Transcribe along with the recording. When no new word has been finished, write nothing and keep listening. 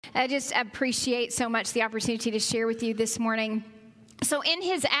I just appreciate so much the opportunity to share with you this morning. So in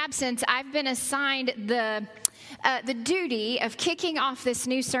his absence, I've been assigned the duty of kicking off this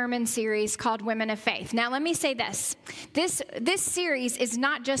new sermon series called Women of Faith. Now, let me say this. This series is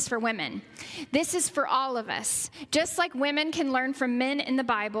not just for women. This is for all of us. Just like women can learn from men in the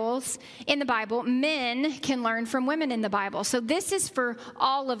Bible, men can learn from women in the Bible. So this is for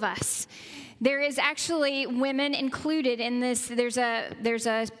all of us. There is actually women included in this. There's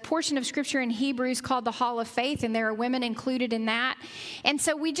a portion of Scripture in Hebrews called the Hall of Faith, and there are women included in that. And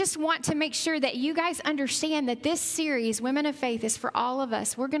so we just want to make sure that you guys understand that this series, Women of Faith, is for all of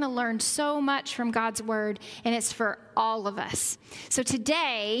us. We're going to learn so much from God's Word, and it's for all of us. So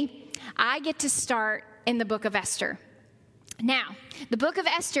today, I get to start in the book of Esther. Now, the book of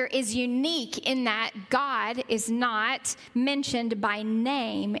Esther is unique in that God is not mentioned by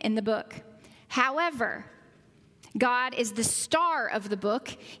name in the book. However, God is the star of the book.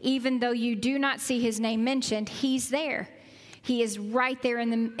 Even though you do not see his name mentioned, he's there. He is right there in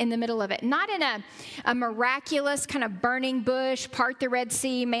the middle of it. Not in a miraculous kind of burning bush, part the Red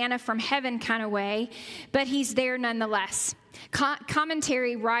Sea, manna from heaven kind of way, but he's there nonetheless.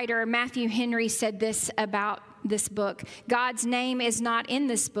 Commentary writer Matthew Henry said this about this book: God's name is not in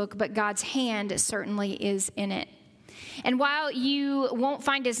this book, but God's hand certainly is in it. And while you won't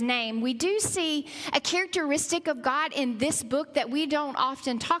find his name, we do see a characteristic of God in this book that we don't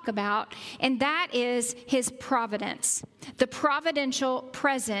often talk about, and that is his providence, the providential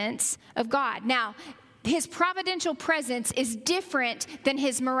presence of God. Now, his providential presence is different than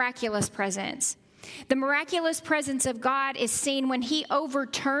his miraculous presence. The miraculous presence of God is seen when he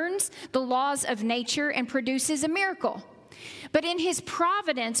overturns the laws of nature and produces a miracle. But in his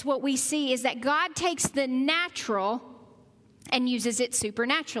providence, what we see is that God takes the natural and uses it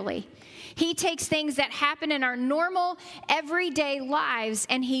supernaturally. He takes things that happen in our normal, everyday lives,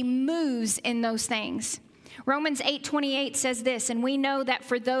 and he moves in those things. Romans 8:28 says this, and we know that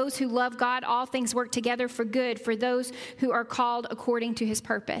for those who love God, all things work together for good, for those who are called according to his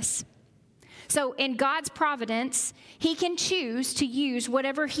purpose. So in God's providence, he can choose to use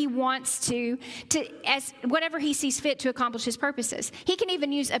whatever he wants to as whatever he sees fit to accomplish his purposes. He can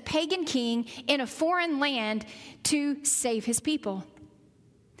even use a pagan king in a foreign land to save his people.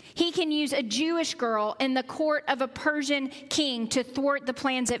 He can use a Jewish girl in the court of a Persian king to thwart the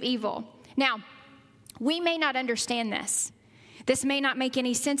plans of evil. Now, we may not understand this. This may not make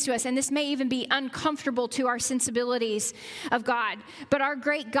any sense to us, and this may even be uncomfortable to our sensibilities of God. But our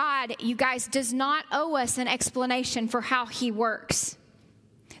great God, you guys, does not owe us an explanation for how he works.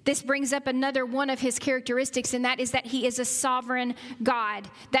 This brings up another one of his characteristics, and that is that he is a sovereign God.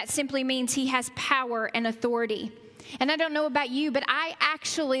 That simply means he has power and authority. And I don't know about you, but I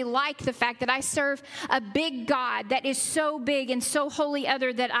actually like the fact that I serve a big God that is so big and so wholly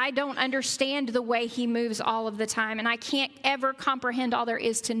other that I don't understand the way he moves all of the time. And I can't ever comprehend all there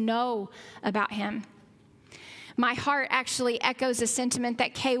is to know about him. My heart actually echoes a sentiment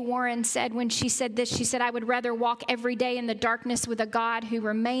that Kay Warren said when she said this. She said, I would rather walk every day in the darkness with a God who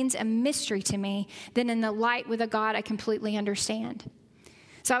remains a mystery to me than in the light with a God I completely understand.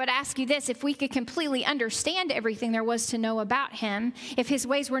 So I would ask you this: if we could completely understand everything there was to know about him, if his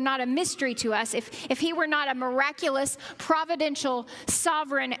ways were not a mystery to us, if he were not a miraculous, providential,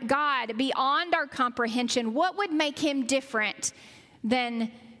 sovereign God beyond our comprehension, what would make him different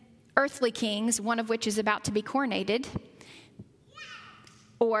than earthly kings, one of which is about to be coronated,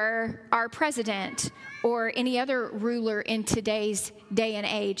 or our president, or any other ruler in today's day and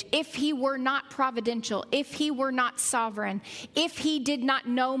age? If he were not providential, if he were not sovereign, if he did not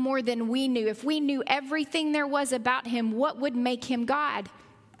know more than we knew, if we knew everything there was about him, what would make him God?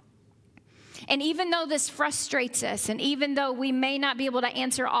 And even though this frustrates us, and even though we may not be able to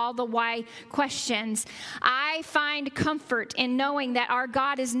answer all the why questions, I find comfort in knowing that our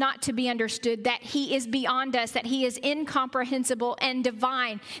God is not to be understood, that he is beyond us, that he is incomprehensible and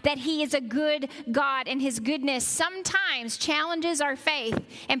divine, that he is a good God, and his goodness sometimes challenges our faith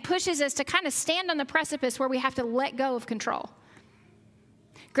and pushes us to kind of stand on the precipice where we have to let go of control.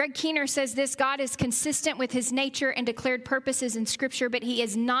 Greg Keener says this: God is consistent with his nature and declared purposes in Scripture, but he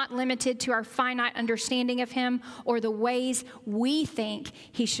is not limited to our finite understanding of him or the ways we think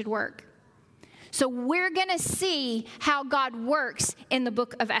he should work. So we're going to see how God works in the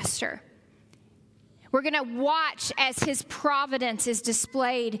book of Esther. We're going to watch as his providence is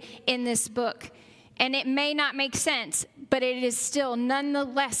displayed in this book. And it may not make sense, but it is still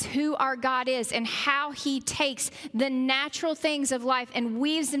nonetheless who our God is and how he takes the natural things of life and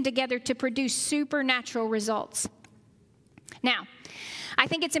weaves them together to produce supernatural results. Now, I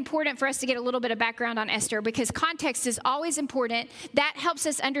think it's important for us to get a little bit of background on Esther because context is always important. That helps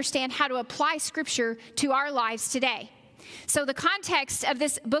us understand how to apply Scripture to our lives today. So the context of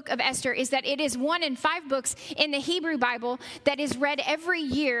this book of Esther is that it is one in 5 books in the Hebrew Bible that is read every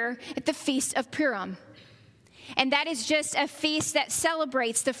year at the Feast of Purim. And that is just a feast that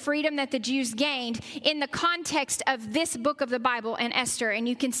celebrates the freedom that the Jews gained in the context of this book of the Bible and Esther. And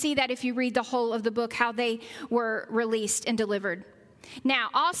you can see that if you read the whole of the book, how they were released and delivered. Now,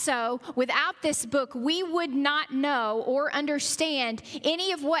 also, without this book, we would not know or understand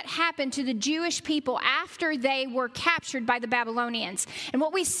any of what happened to the Jewish people after they were captured by the Babylonians. And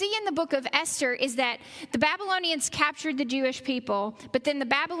what we see in the book of Esther is that the Babylonians captured the Jewish people, but then the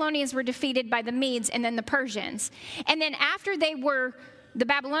Babylonians were defeated by the Medes and then the Persians. And then after the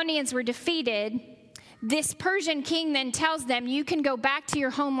Babylonians were defeated, this Persian king then tells them, you can go back to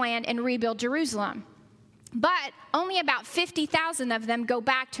your homeland and rebuild Jerusalem. But only about 50,000 of them go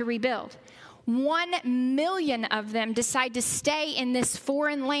back to rebuild. 1 million of them decide to stay in this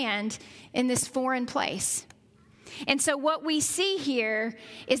foreign land, in this foreign place. And so what we see here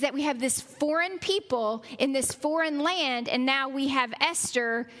is that we have this foreign people in this foreign land, and now we have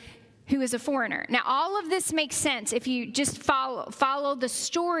Esther, who is a foreigner. Now, all of this makes sense. If you just follow the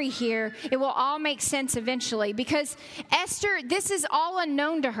story here, it will all make sense eventually, because Esther, this is all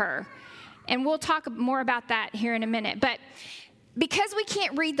unknown to her. And we'll talk more about that here in a minute. But because we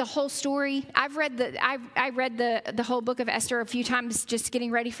can't read the whole story, I read the whole book of Esther a few times just getting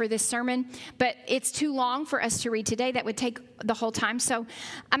ready for this sermon. But it's too long for us to read today. That would take the whole time. So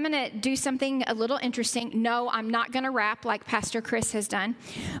I'm going to do something a little interesting. No, I'm not going to rap like Pastor Chris has done.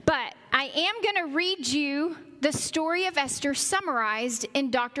 But I am going to read you the story of Esther summarized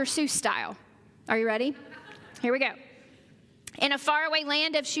in Dr. Seuss style. Are you ready? Here we go. In a faraway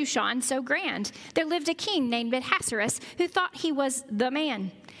land of Shushan, so grand, there lived a king named Ahasuerus who thought he was the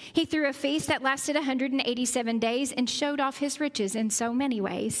man. He threw a feast that lasted 187 days and showed off his riches in so many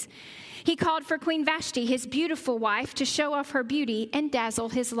ways. He called for Queen Vashti, his beautiful wife, to show off her beauty and dazzle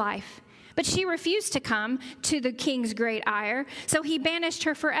his life. But she refused to come to the king's great ire, so he banished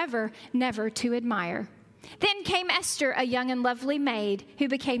her forever, never to admire. Then came Esther, a young and lovely maid, who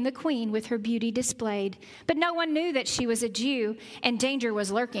became the queen with her beauty displayed. But no one knew that she was a Jew, and danger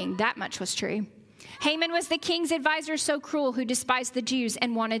was lurking, that much was true. Haman was the king's advisor so cruel, who despised the Jews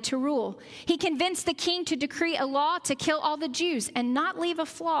and wanted to rule. He convinced the king to decree a law to kill all the Jews and not leave a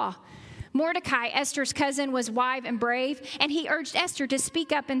flaw. Mordecai, Esther's cousin, was wise and brave, and he urged Esther to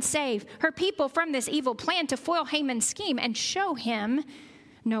speak up and save her people from this evil plan to foil Haman's scheme and show him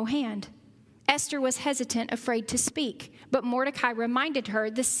no hand. Esther was hesitant, afraid to speak, but Mordecai reminded her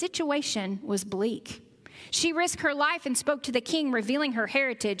the situation was bleak. She risked her life and spoke to the king, revealing her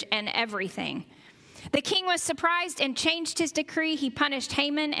heritage and everything. The king was surprised and changed his decree. He punished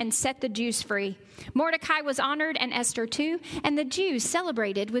Haman and set the Jews free. Mordecai was honored, and Esther too, and the Jews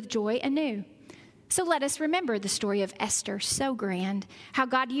celebrated with joy anew. So let us remember the story of Esther, so grand, how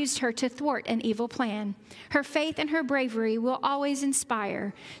God used her to thwart an evil plan. Her faith and her bravery will always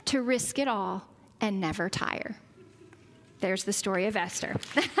inspire to risk it all and never tire. There's the story of Esther.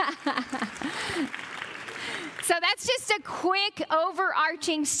 So that's just a quick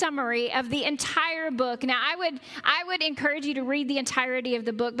overarching summary of the entire book. Now, I would encourage you to read the entirety of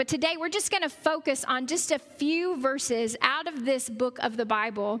the book, but today we're just going to focus on just a few verses out of this book of the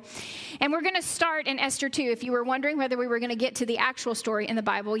Bible. And we're going to start in Esther 2. If you were wondering whether we were going to get to the actual story in the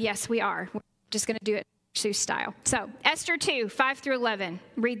Bible, yes, we are. We're just going to do it Seuss style. So, Esther 2, 5 through 11.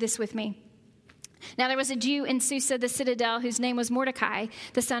 Read this with me. Now there was a Jew in Susa, the citadel, whose name was Mordecai,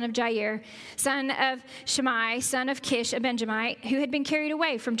 the son of Jair, son of Shimei, son of Kish, a Benjamite, who had been carried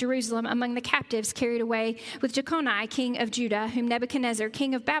away from Jerusalem among the captives carried away with Jeconiah, king of Judah, whom Nebuchadnezzar,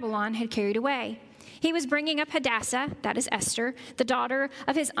 king of Babylon, had carried away. He was bringing up Hadassah, that is Esther, the daughter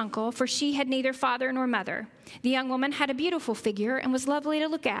of his uncle, for she had neither father nor mother. The young woman had a beautiful figure and was lovely to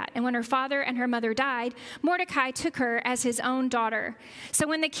look at. And when her father and her mother died, Mordecai took her as his own daughter. So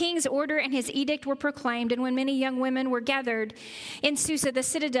when the king's order and his edict were proclaimed, and when many young women were gathered in Susa, the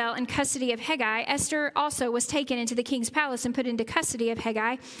citadel, in custody of Hegai, Esther also was taken into the king's palace and put into custody of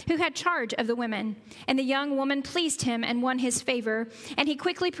Hegai, who had charge of the women. And the young woman pleased him and won his favor, and he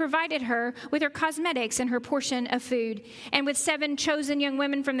quickly provided her with her cosmetics and her portion of food, and with 7 chosen young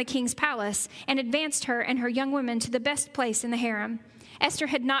women from the king's palace, and advanced her and her young women to the best place in the harem. Esther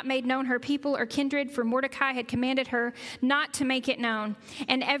had not made known her people or kindred, for Mordecai had commanded her not to make it known.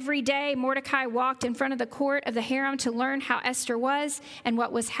 And every day Mordecai walked in front of the court of the harem to learn how Esther was and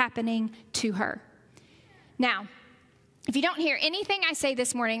what was happening to her. Now, If you don't hear anything I say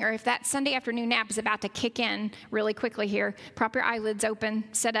this morning, or if that Sunday afternoon nap is about to kick in really quickly here, prop your eyelids open,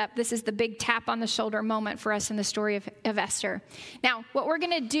 sit up. This is the big tap on the shoulder moment for us in the story of Esther. Now, what we're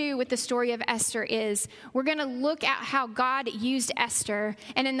going to do with the story of Esther is we're going to look at how God used Esther,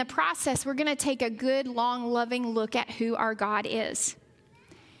 and in the process, we're going to take a good, long, loving look at who our God is.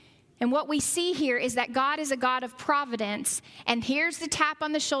 And what we see here is that God is a God of providence, and here's the tap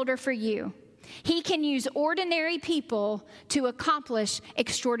on the shoulder for you. He can use ordinary people to accomplish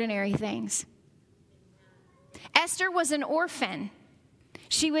extraordinary things. Esther was an orphan.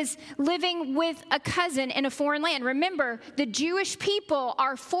 She was living with a cousin in a foreign land. Remember, the Jewish people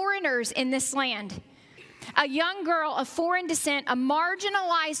are foreigners in this land. A young girl of foreign descent, a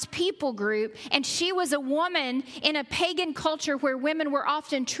marginalized people group, and she was a woman in a pagan culture where women were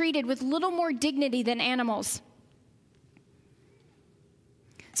often treated with little more dignity than animals.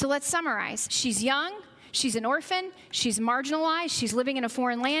 So let's summarize. She's young, she's an orphan, she's marginalized, she's living in a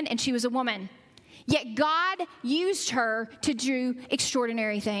foreign land, and she was a woman. Yet God used her to do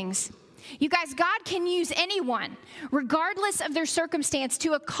extraordinary things. You guys, God can use anyone, regardless of their circumstance,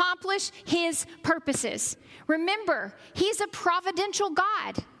 to accomplish his purposes. Remember, he's a providential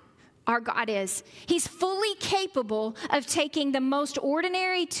God. Our God is. He's fully capable of taking the most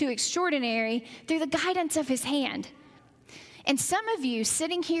ordinary to extraordinary through the guidance of his hand. And some of you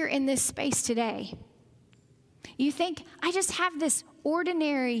sitting here in this space today, you think, I just have this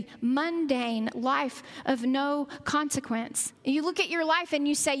ordinary, mundane life of no consequence. And you look at your life and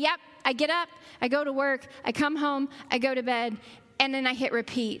you say, yep, I get up, I go to work, I come home, I go to bed, and then I hit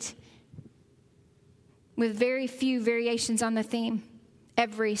repeat with very few variations on the theme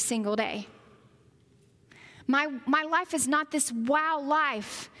every single day. My life is not this wow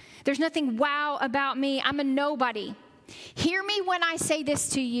life. There's nothing wow about me. I'm a nobody. Hear me when I say this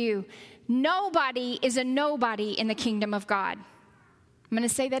to you. Nobody is a nobody in the kingdom of God. I'm going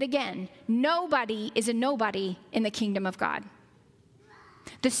to say that again. Nobody is a nobody in the kingdom of God.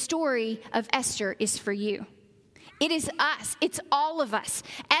 The story of Esther is for you. It is us. It's all of us.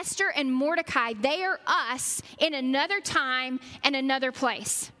 Esther and Mordecai, they are us in another time and another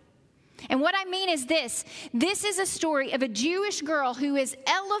place. And what I mean is this is a story of a Jewish girl who is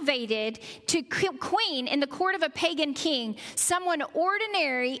elevated to queen in the court of a pagan king, someone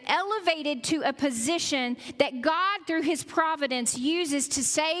ordinary, elevated to a position that God, through his providence, uses to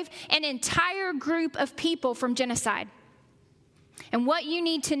save an entire group of people from genocide. And what you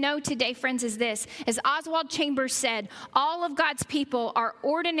need to know today, friends, is this. As Oswald Chambers said, all of God's people are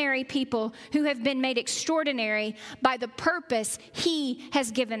ordinary people who have been made extraordinary by the purpose he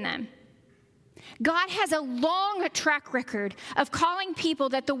has given them. God has a long track record of calling people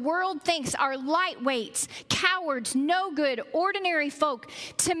that the world thinks are lightweights, cowards, no good, ordinary folk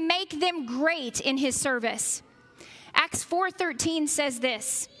to make them great in his service. Acts 4:13 says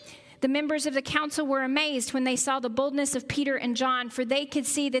this. The members of the council were amazed when they saw the boldness of Peter and John, for they could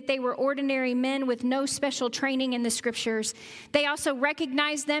see that they were ordinary men with no special training in the scriptures. They also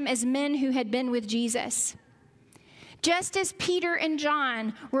recognized them as men who had been with Jesus. Just as Peter and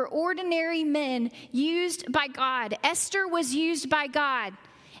John were ordinary men used by God, Esther was used by God.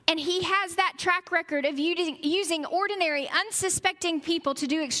 And he has that track record of using ordinary, unsuspecting people to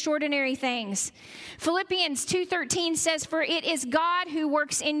do extraordinary things. Philippians 2:13 says, "For it is God who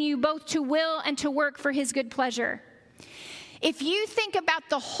works in you both to will and to work for his good pleasure." If you think about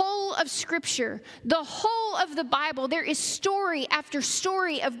the whole of Scripture, the whole of the Bible, there is story after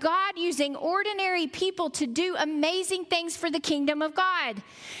story of God using ordinary people to do amazing things for the kingdom of God.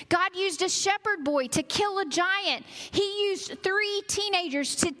 God used a shepherd boy to kill a giant. He used 3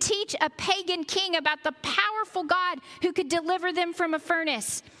 teenagers to teach a pagan king about the powerful God who could deliver them from a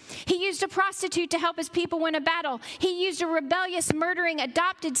furnace. He used a prostitute to help his people win a battle. He used a rebellious, murdering,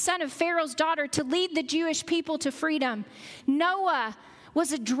 adopted son of Pharaoh's daughter to lead the Jewish people to freedom. Noah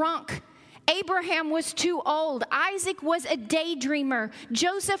was a drunk. Abraham was too old. Isaac was a daydreamer.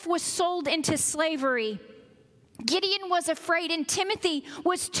 Joseph was sold into slavery. Gideon was afraid, and Timothy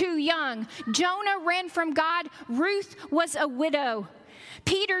was too young. Jonah ran from God. Ruth was a widow.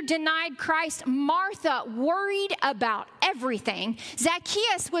 Peter denied Christ. Martha worried about everything.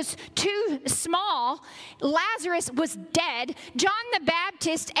 Zacchaeus was too small. Lazarus was dead. John the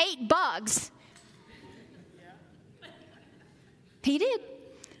Baptist ate bugs. He did.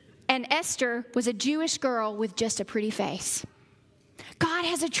 And Esther was a Jewish girl with just a pretty face. God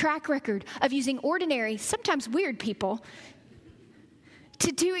has a track record of using ordinary, sometimes weird people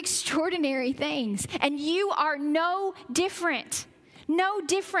to do extraordinary things. And you are no different. No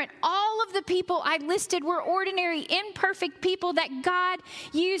different. All of the people I listed were ordinary, imperfect people that God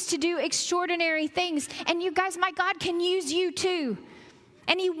used to do extraordinary things. And you guys, my God can use you too.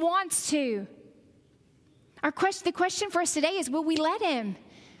 And he wants to. The question for us today is, will we let him?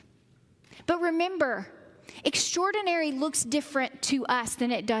 But remember, extraordinary looks different to us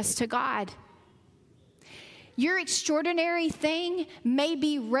than it does to God. Your extraordinary thing may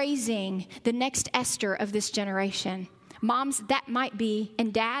be raising the next Esther of this generation. Moms, that might be,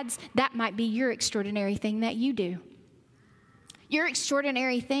 and dads, that might be your extraordinary thing that you do. Your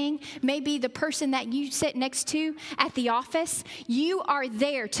extraordinary thing may be the person that you sit next to at the office. You are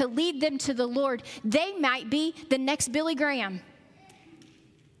there to lead them to the Lord. They might be the next Billy Graham.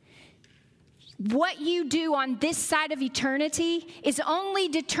 What you do on this side of eternity is only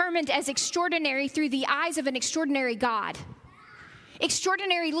determined as extraordinary through the eyes of an extraordinary God.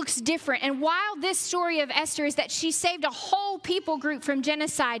 Extraordinary looks different. And while this story of Esther is that she saved a whole people group from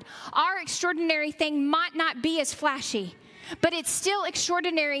genocide, our extraordinary thing might not be as flashy, but it's still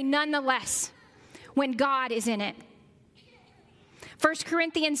extraordinary nonetheless when God is in it. 1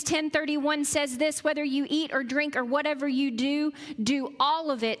 Corinthians 10:31 says this, whether you eat or drink or whatever you do, do all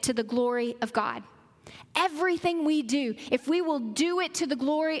of it to the glory of God. Everything we do, if we will do it to the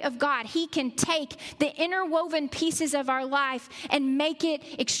glory of God, he can take the interwoven pieces of our life and make it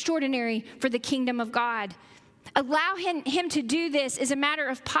extraordinary for the kingdom of God. Allow him to do this is a matter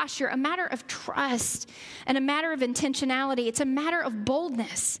of posture, a matter of trust, and a matter of intentionality. It's a matter of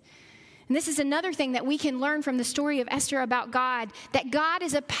boldness. And this is another thing that we can learn from the story of Esther about God, that God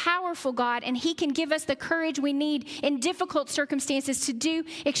is a powerful God, and he can give us the courage we need in difficult circumstances to do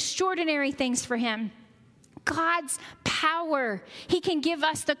extraordinary things for him. God's power, he can give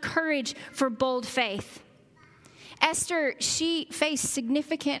us the courage for bold faith. Esther, she faced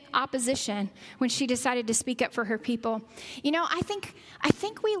significant opposition when she decided to speak up for her people. You know, I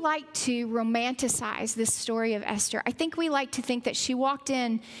think we like to romanticize this story of Esther. I think we like to think that she walked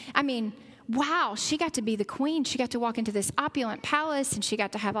in, wow, she got to be the queen. She got to walk into this opulent palace, and she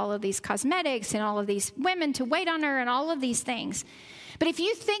got to have all of these cosmetics and all of these women to wait on her and all of these things. But if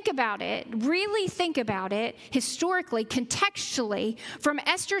you think about it, really think about it, historically, contextually, from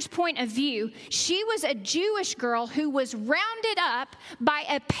Esther's point of view, she was a Jewish girl who was rounded up by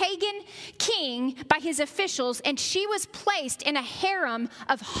a pagan king, by his officials, and she was placed in a harem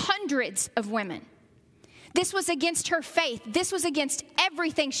of hundreds of women. This was against her faith. This was against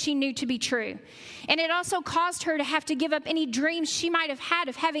everything she knew to be true. And it also caused her to have to give up any dreams she might have had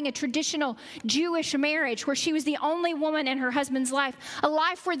of having a traditional Jewish marriage where she was the only woman in her husband's life, a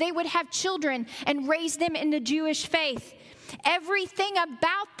life where they would have children and raise them in the Jewish faith. Everything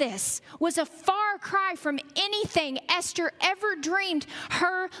about this was a far cry from anything Esther ever dreamed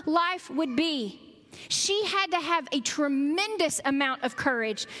her life would be. She had to have a tremendous amount of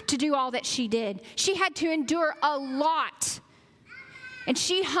courage to do all that she did. She had to endure a lot. And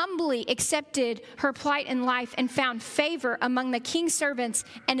she humbly accepted her plight in life and found favor among the king's servants,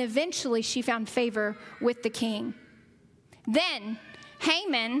 and eventually she found favor with the king. Then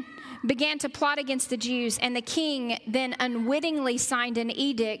Haman began to plot against the Jews, and the king then unwittingly signed an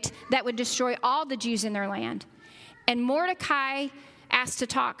edict that would destroy all the Jews in their land. And Mordecai asked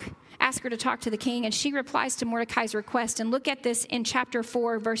her to talk to the king, and she replies to Mordecai's request. And look at this in chapter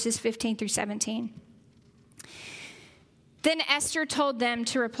 4, verses 15 through 17. Then Esther told them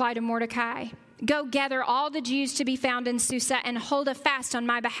to reply to Mordecai, "Go gather all the Jews to be found in Susa and hold a fast on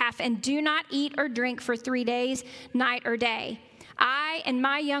my behalf, and do not eat or drink for 3 days, night or day. I and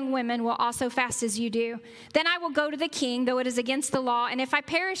my young women will also fast as you do. Then I will go to the king, though it is against the law, and if I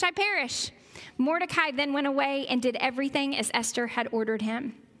perish, I perish." Mordecai then went away and did everything as Esther had ordered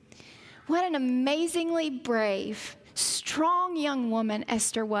him. What an amazingly brave, strong young woman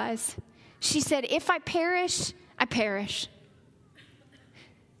Esther was. She said, if I perish, I perish.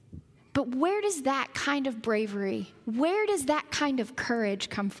 But where does that kind of bravery, where does that kind of courage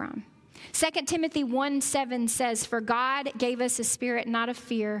come from? 2 Timothy 1:7 says, "For God gave us a spirit not of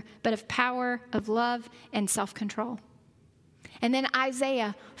fear, but of power, of love, and self-control." And then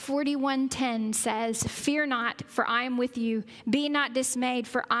Isaiah 41:10 says, "Fear not, for I am with you. Be not dismayed,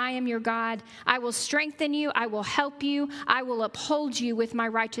 for I am your God. I will strengthen you. I will help you. I will uphold you with my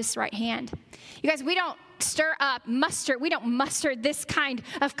righteous right hand." You guys, we don't muster this kind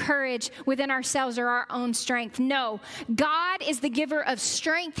of courage within ourselves or our own strength. No, God is the giver of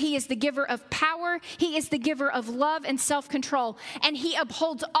strength. He is the giver of power. He is the giver of love and self-control. And he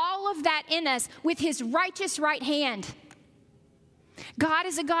upholds all of that in us with his righteous right hand. God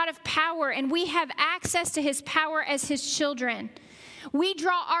is a God of power, and we have access to his power as his children. We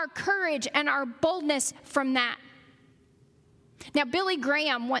draw our courage and our boldness from that. Now, Billy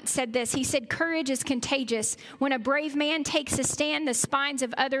Graham once said this. He said, "Courage is contagious. When a brave man takes a stand, the spines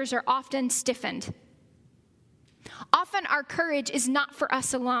of others are often stiffened." Often our courage is not for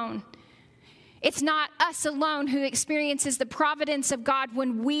us alone. It's not us alone who experiences the providence of God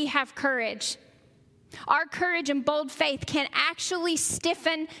when we have courage. Our courage and bold faith can actually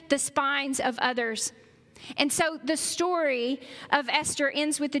stiffen the spines of others. And so the story of Esther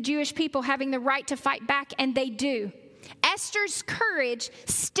ends with the Jewish people having the right to fight back, and they do. Esther's courage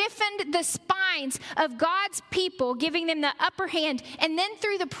stiffened the spines of God's people, giving them the upper hand. And then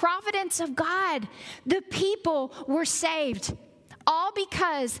through the providence of God, the people were saved. All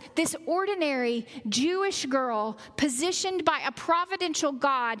because this ordinary Jewish girl, positioned by a providential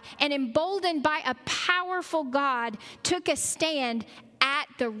God and emboldened by a powerful God, took a stand at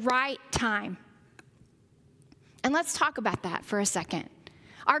the right time. And let's talk about that for a second.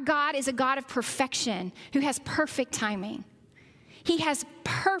 Our God is a God of perfection who has perfect timing. He has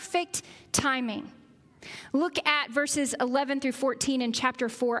perfect timing. Look at verses 11 through 14 in chapter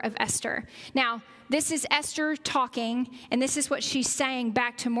 4 of Esther. Now, this is Esther talking, and this is what she's saying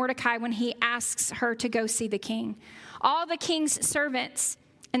back to Mordecai when he asks her to go see the king. "All the king's servants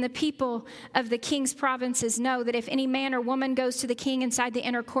and the people of the king's provinces know that if any man or woman goes to the king inside the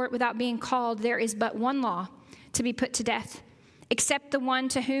inner court without being called, there is but one law: to be put to death, except the one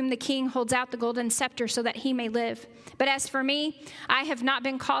to whom the king holds out the golden scepter so that he may live. But as for me, I have not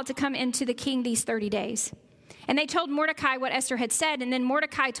been called to come into the king these 30 days. And they told Mordecai what Esther had said, and then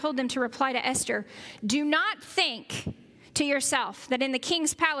Mordecai told them to reply to Esther, "Do not think to yourself that in the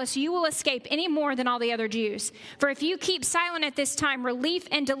king's palace you will escape any more than all the other Jews. For if you keep silent at this time, relief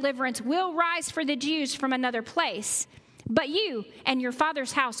and deliverance will rise for the Jews from another place. But you and your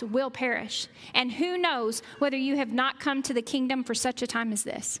father's house will perish. And who knows whether you have not come to the kingdom for such a time as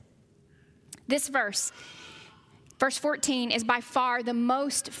this?" This verse 14, is by far the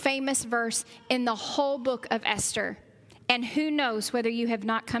most famous verse in the whole book of Esther. And who knows whether you have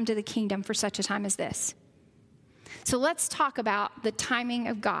not come to the kingdom for such a time as this? So let's talk about the timing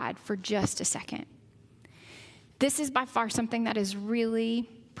of God for just a second. This is by far something that is really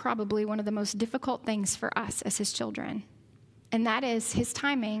probably one of the most difficult things for us as his children. And that is, his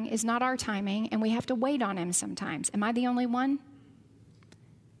timing is not our timing, and we have to wait on him sometimes. Am I the only one?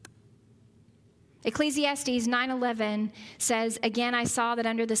 Ecclesiastes 9:11 says, "Again I saw that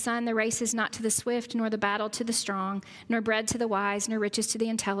under the sun the race is not to the swift, nor the battle to the strong, nor bread to the wise, nor riches to the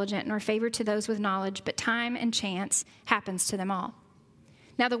intelligent, nor favor to those with knowledge, but time and chance happens to them all."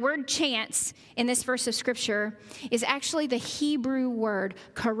 Now the word chance in this verse of scripture is actually the Hebrew word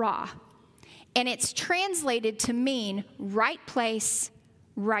karah, and it's translated to mean right place,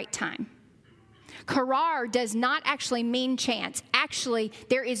 right time. Karar does not actually mean chance. Actually,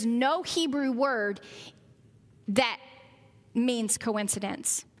 there is no Hebrew word that means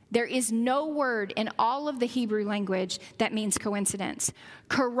coincidence. There is no word in all of the Hebrew language that means coincidence.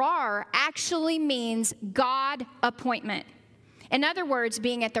 Karar actually means God appointment. In other words,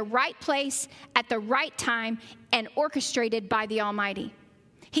 being at the right place at the right time and orchestrated by the Almighty.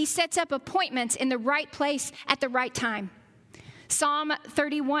 He sets up appointments in the right place at the right time. Psalm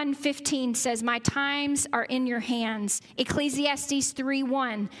 31:15 says, "My times are in your hands." Ecclesiastes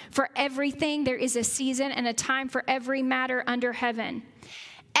 3:1, "For everything there is a season and a time for every matter under heaven."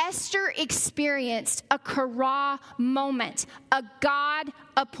 Esther experienced a karah moment, a God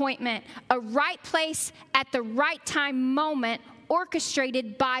appointment, a right place at the right time moment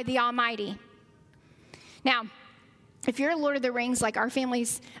orchestrated by the Almighty. Now, if you're a Lord of the Rings, like our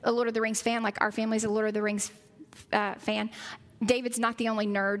family's a Lord of the Rings fan, like our family's a Lord of the Rings fan, David's not the only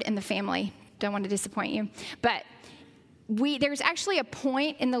nerd in the family. Don't want to disappoint you. But there's actually a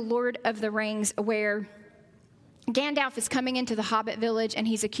point in the Lord of the Rings where Gandalf is coming into the Hobbit village and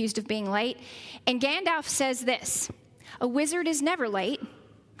he's accused of being late. And Gandalf says this: "A wizard is never late,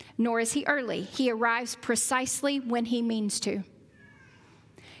 nor is he early. He arrives precisely when he means to."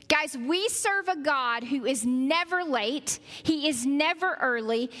 Guys, we serve a God who is never late. He is never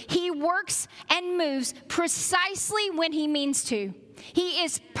early. He works and moves precisely when he means to. He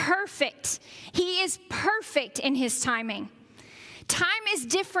is perfect. He is perfect in his timing. Time is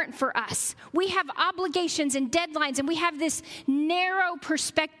different for us. We have obligations and deadlines, and we have this narrow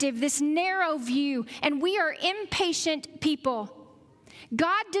perspective, this narrow view, and we are impatient people.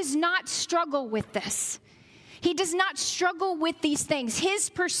 God does not struggle with this. He does not struggle with these things. His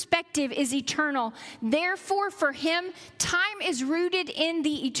perspective is eternal. Therefore, for him, time is rooted in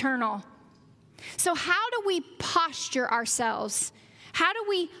the eternal. So how do we posture ourselves? How do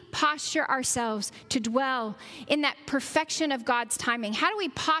we posture ourselves to dwell in that perfection of God's timing? How do we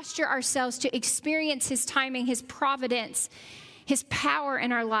posture ourselves to experience his timing, his providence his power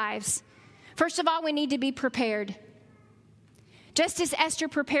in our lives. First of all, we need to be prepared. Just as Esther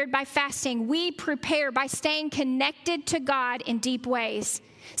prepared by fasting, we prepare by staying connected to God in deep ways.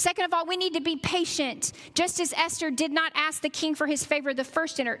 Second of all, we need to be patient. Just as Esther did not ask the king for his favor the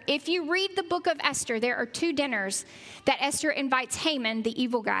first dinner. If you read the book of Esther, there are 2 dinners that Esther invites Haman, the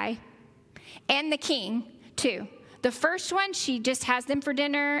evil guy, and the king to. The first one, she just has them for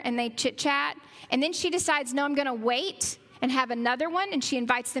dinner and they chit-chat. And then she decides, no, I'm going to wait and have another one, and she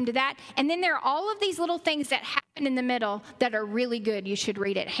invites them to that. And then there are all of these little things that happen in the middle that are really good. You should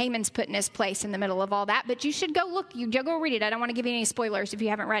read it. Haman's put in his place in the middle of all that, but you should go look. You go read it. I don't want to give you any spoilers if you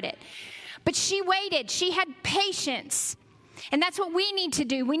haven't read it. But she waited. She had patience. And that's what we need to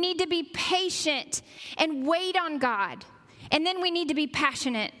do. We need to be patient and wait on God. And then we need to be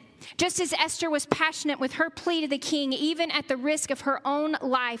passionate. Just as Esther was passionate with her plea to the king, even at the risk of her own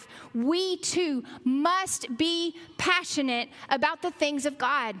life, we too must be passionate about the things of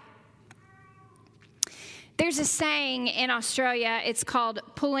God. There's a saying in Australia, it's called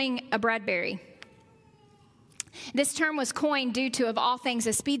pulling a Bradbury. This term was coined due to, of all things,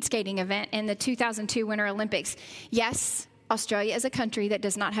 a speed skating event in the 2002 Winter Olympics. Yes, Australia is a country that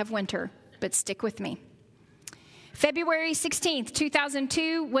does not have winter, but stick with me. February 16th,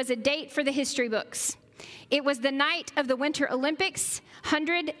 2002 was a date for the history books. It was the night of the Winter Olympics,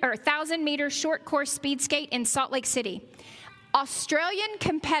 1,000-meter short course speed skate in Salt Lake City. Australian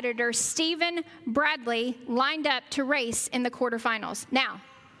competitor Stephen Bradley lined up to race in the quarterfinals. Now,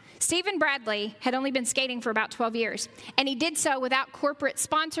 Stephen Bradley had only been skating for about 12 years, and he did so without corporate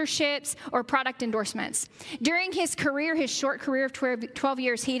sponsorships or product endorsements. During his career, his short career of 12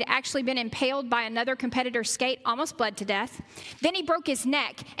 years, he'd actually been impaled by another competitor's skate, almost bled to death. Then he broke his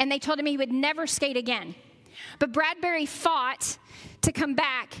neck, and they told him he would never skate again. But Bradbury fought to come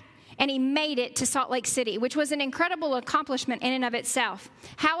back, and he made it to Salt Lake City, which was an incredible accomplishment in and of itself.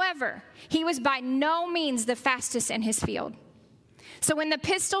 However, he was by no means the fastest in his field. So when the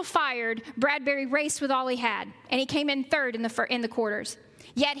pistol fired, Bradbury raced with all he had, and he came in third in the quarters.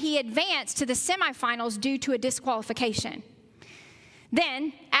 Yet he advanced to the semifinals due to a disqualification.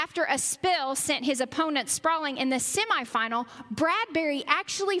 Then, after a spill sent his opponent sprawling in the semifinal, Bradbury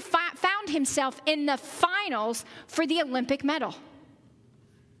actually found himself in the finals for the Olympic medal.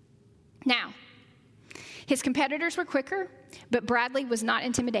 Now, his competitors were quicker, but Bradley was not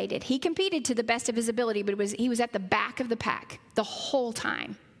intimidated. He competed to the best of his ability, but he was at the back of the pack the whole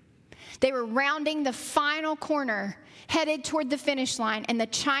time. They were rounding the final corner, headed toward the finish line, and the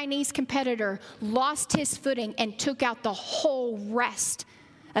Chinese competitor lost his footing and took out the whole rest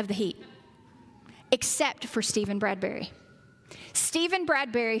of the heat, except for Stephen Bradbury. Stephen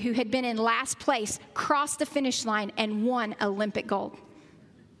Bradbury, who had been in last place, crossed the finish line and won Olympic gold.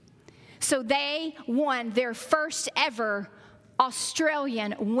 So they won their first ever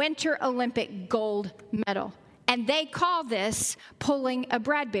Australian Winter Olympic gold medal. And they call this pulling a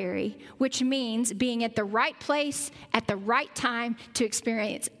Bradbury, which means being at the right place at the right time to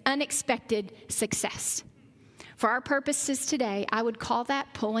experience unexpected success. For our purposes today, I would call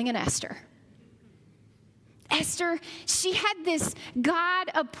that pulling an Esther. Esther, she had this God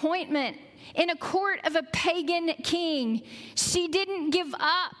appointment in a court of a pagan king. She didn't give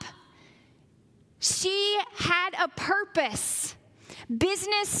up. She had a purpose,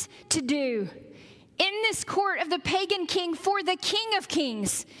 business to do in this court of the pagan king for the King of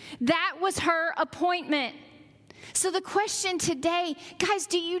Kings. That was her appointment. So the question today, guys,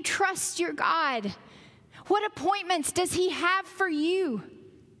 do you trust your God? What appointments does he have for you?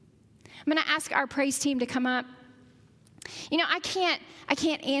 I'm going to ask our praise team to come up. You know, I can't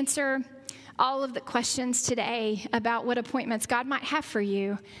answer all of the questions today about what appointments God might have for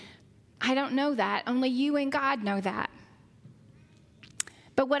you. I don't know that. Only you and God know that.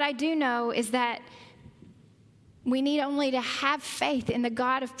 But what I do know is that we need only to have faith in the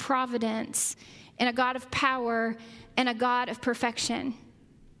God of providence, in a God of power, and a God of perfection,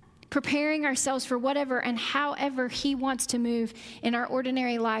 preparing ourselves for whatever and however he wants to move in our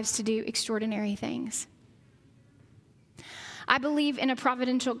ordinary lives to do extraordinary things. I believe in a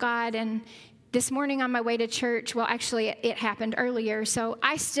providential God, and this morning on my way to church, well, actually, it happened earlier. So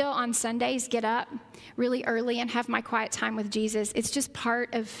I still on Sundays get up really early and have my quiet time with Jesus. It's just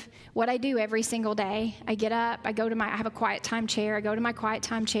part of what I do every single day. I get up, I have a quiet time chair. I go to my quiet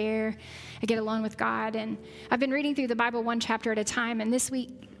time chair. I get alone with God. And I've been reading through the Bible one chapter at a time. And this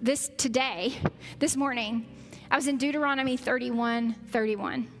morning, I was in Deuteronomy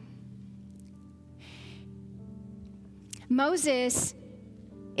 31:31. Moses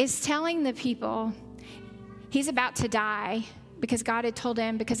is telling the people he's about to die because God had told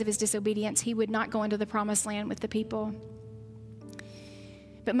him because of his disobedience he would not go into the promised land with the people.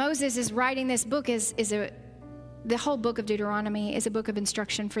 But Moses is writing this book the whole book of Deuteronomy is a book of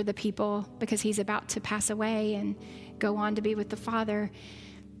instruction for the people because he's about to pass away and go on to be with the Father.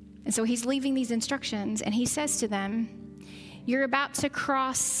 And so he's leaving these instructions, and he says to them, you're about to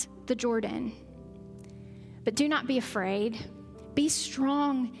cross the Jordan, but do not be afraid. Be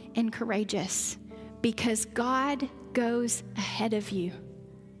strong and courageous because God goes ahead of you.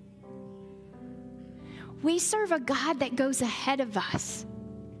 We serve a God that goes ahead of us.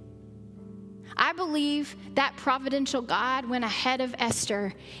 I believe that providential God went ahead of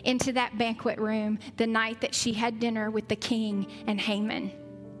Esther into that banquet room the night that she had dinner with the king and Haman.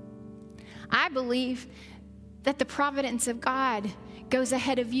 I believe that the providence of God goes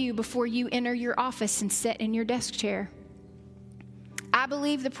ahead of you before you enter your office and sit in your desk chair. I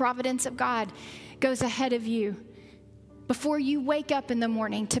believe the providence of God goes ahead of you before you wake up in the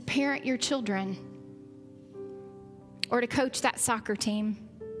morning to parent your children or to coach that soccer team.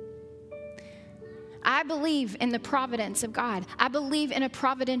 I believe in the providence of God. I believe in a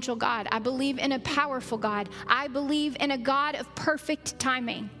providential God. I believe in a powerful God. I believe in a God of perfect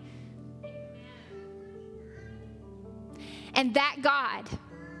timing. And that God,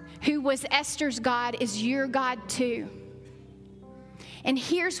 who was Esther's God, is your God too. And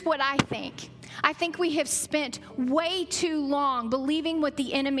here's what I think. I think we have spent way too long believing what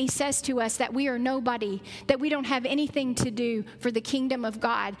the enemy says to us, that we are nobody, that we don't have anything to do for the kingdom of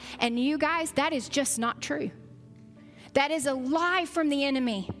God. And you guys, that is just not true. That is a lie from the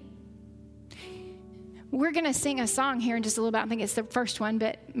enemy. We're going to sing a song here in just a little bit. I think it's the first one,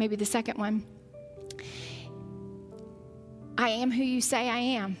 but maybe the second one. I am who you say I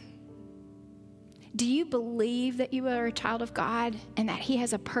am. Do you believe that you are a child of God and that he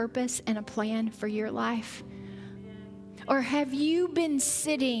has a purpose and a plan for your life? Or have you been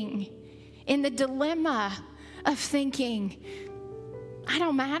sitting in the dilemma of thinking, I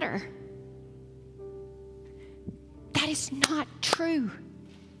don't matter? That is not true.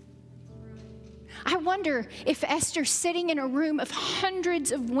 I wonder if Esther, sitting in a room of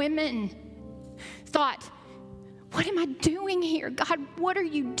hundreds of women, thought, what am I doing here? God, what are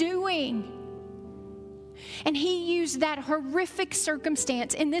you doing? And he used that horrific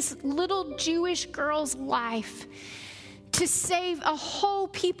circumstance in this little Jewish girl's life to save a whole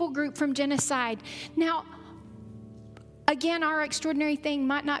people group from genocide. Now, again, our extraordinary thing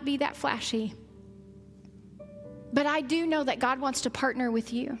might not be that flashy, but I do know that God wants to partner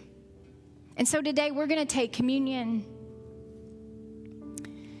with you. And so today we're going to take communion.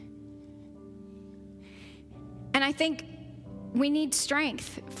 And I think we need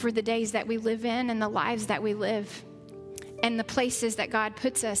strength for the days that we live in and the lives that we live and the places that God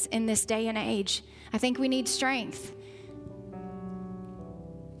puts us in this day and age. I think we need strength.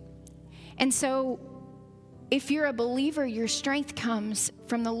 And so if you're a believer, your strength comes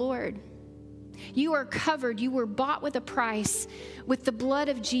from the Lord. You are covered. You were bought with a price, with the blood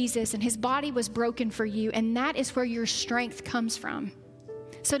of Jesus, and his body was broken for you. And that is where your strength comes from.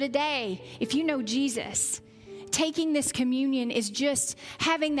 So today, if you know Jesus, taking this communion is just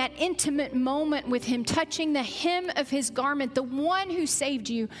having that intimate moment with him, touching the hem of his garment, the one who saved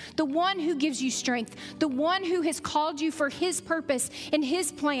you, the one who gives you strength, the one who has called you for his purpose and his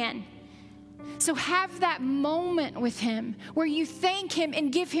plan. So have that moment with him where you thank him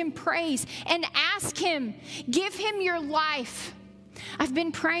and give him praise and ask him, give him your life. I've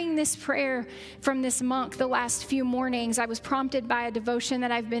been praying this prayer from this monk the last few mornings. I was prompted by a devotion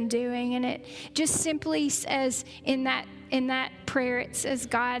that I've been doing, and it just simply says in that prayer, it says,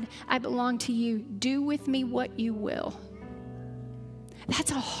 God, I belong to you. Do with me what you will.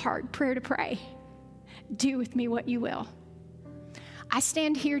 That's a hard prayer to pray. Do with me what you will. I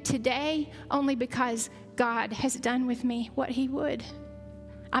stand here today only because God has done with me what he would.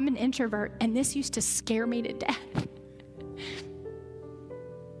 I'm an introvert, and this used to scare me to death.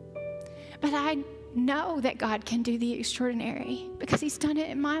 But I know that God can do the extraordinary because he's done it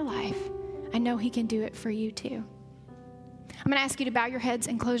in my life. I know he can do it for you too. I'm going to ask you to bow your heads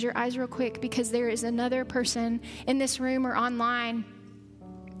and close your eyes real quick because there is another person in this room or online,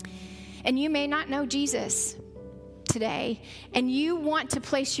 and you may not know Jesus today, and you want to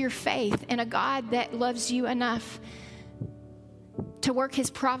place your faith in a God that loves you enough to work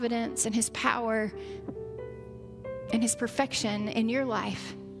his providence and his power and his perfection in your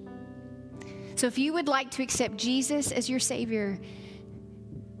life. So if you would like to accept Jesus as your Savior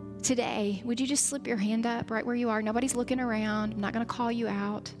today, would you just slip your hand up right where you are? Nobody's looking around. I'm not going to call you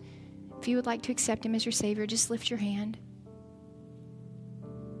out. If you would like to accept him as your Savior, just lift your hand.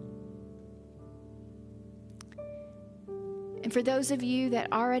 And for those of you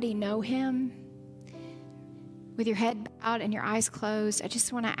that already know him, with your head out and your eyes closed, I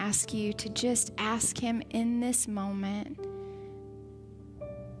just want to ask you to just ask him in this moment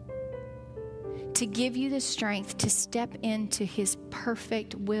to give you the strength to step into his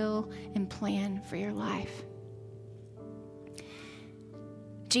perfect will and plan for your life.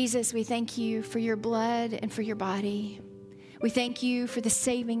 Jesus, we thank you for your blood and for your body. We thank you for the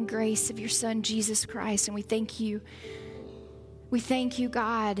saving grace of your Son, Jesus Christ, and we thank you,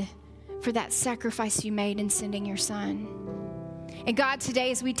 God, for that sacrifice you made in sending your Son. And God,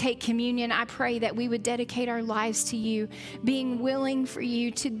 today as we take communion, I pray that we would dedicate our lives to you, being willing for you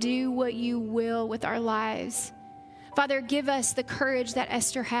to do what you will with our lives. Father, give us the courage that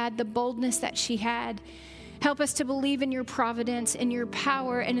Esther had, the boldness that she had. Help us to believe in your providence, in your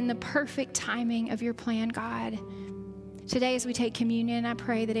power, and in the perfect timing of your plan, God. Today as we take communion, I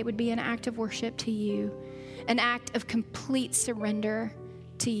pray that it would be an act of worship to you, an act of complete surrender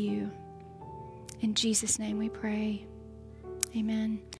to you. In Jesus' name we pray. Amen.